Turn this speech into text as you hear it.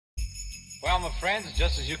Well, my friends,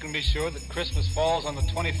 just as you can be sure that Christmas falls on the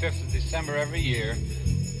 25th of December every year,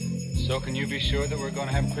 so can you be sure that we're going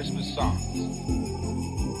to have Christmas songs.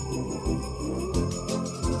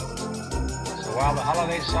 So while the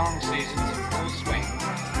holiday song season is in full swing,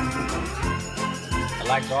 I'd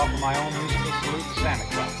like to offer my own musical salute to Santa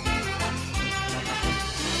Claus.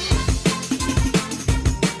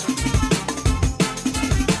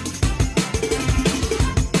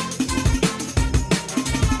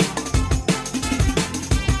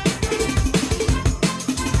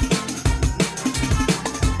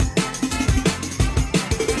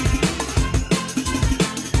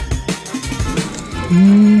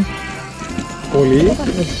 Πολύ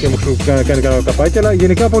και μου σου κάνει κανένα καπάκι, αλλά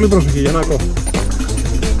γενικά πολύ προσοχή για να ακούω.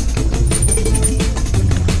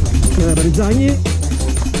 Ένα περιτζάνι.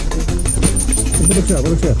 Το δεξιά,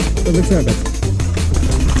 το δεξιά κάτσε.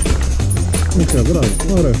 Δεξιά, μπράβο,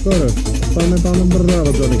 ωραίος. Πάμε,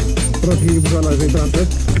 μπράβο Τζόνι. Πρόσεχε που σου αλλάζει η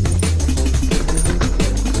τράνσετ.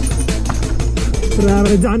 Μπράβο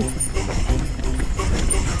ρε Τζάνι.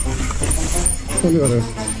 Πολύ ωραίο.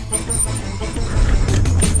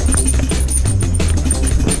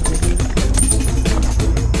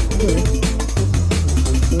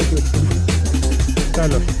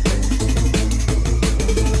 Τέλος.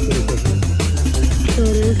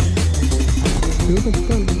 Τι ούτε που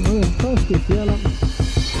κάνω, πάω σκεφτεί, αλλά...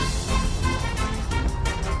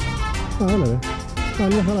 Έλα ρε,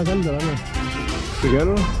 μια χαρά καλύτερα, ναι.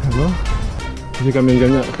 Πηγαίνω, εδώ. Βγήκαμε για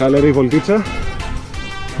μια χαλερή βολτίτσα.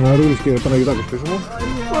 Παναρούλης και Παναγιωτάκος πίσω μου.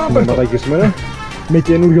 Με πατάκι σήμερα. Με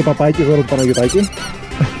καινούριο παπάκι, δώρο του Παναγιωτάκη.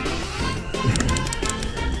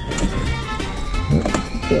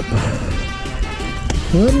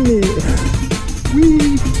 Honey.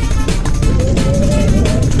 Whee.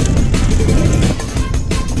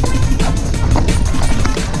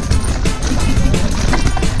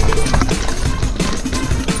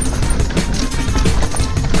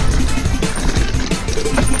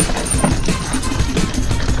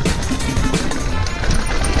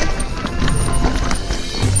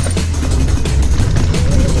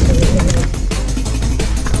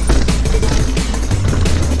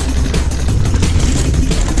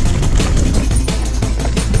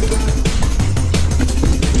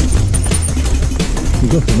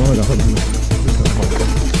 Δεν θυμάμαι καθόλου.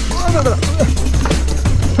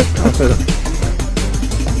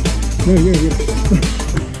 Γύρω.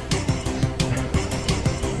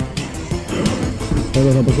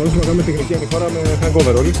 Εδώ θα προσπαθήσουμε να κάνουμε τεχνική ανηφόρα με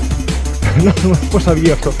hangover όλοι. Να δούμε πώς θα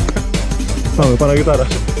βγει αυτό. Πάμε, Παναγιωτάρα.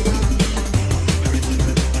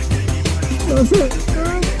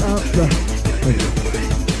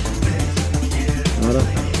 Άρα.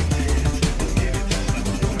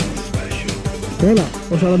 Έλα,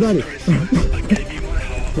 ο Σαραντάρης.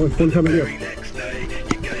 Όχι, πολύ χαμηλός.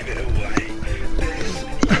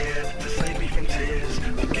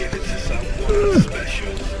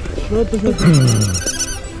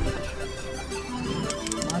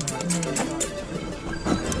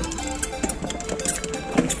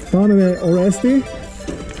 Πάμε με Ορέστη.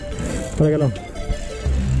 Παρακαλώ.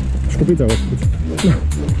 Σκουπίτσα εγώ, σκουπίτσα.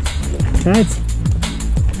 Έτσι.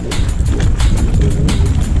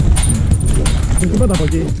 Δεν τίποτα από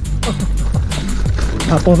εκεί.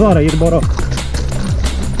 Από εδώ ρε, γιατί μπορώ.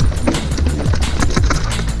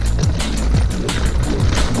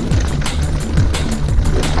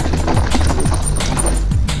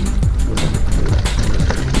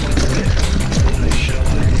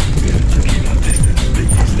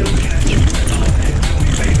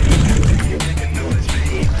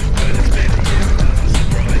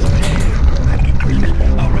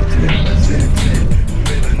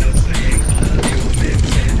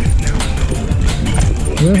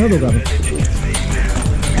 Δεν θα το κάνω.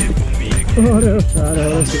 Ωραίος,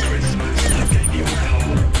 ωραίος.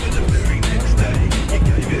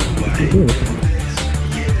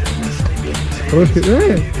 Πρόσχε,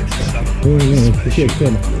 εκεί,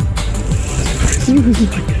 θέμα.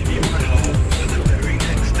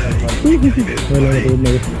 Έλα, να το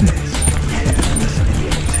δούμε.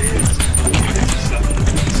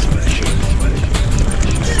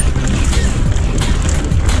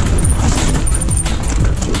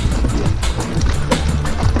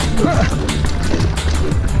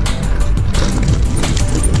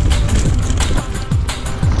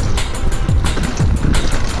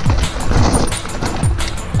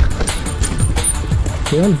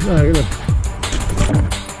 Yan, gano'n.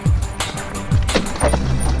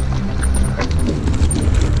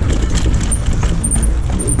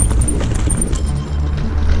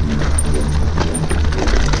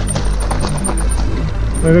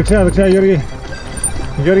 Δεξιά, Γιώργη.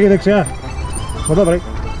 Γιώργη, δεξιά. Εδώ βρε.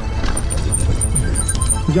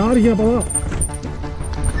 Για άργια παδά.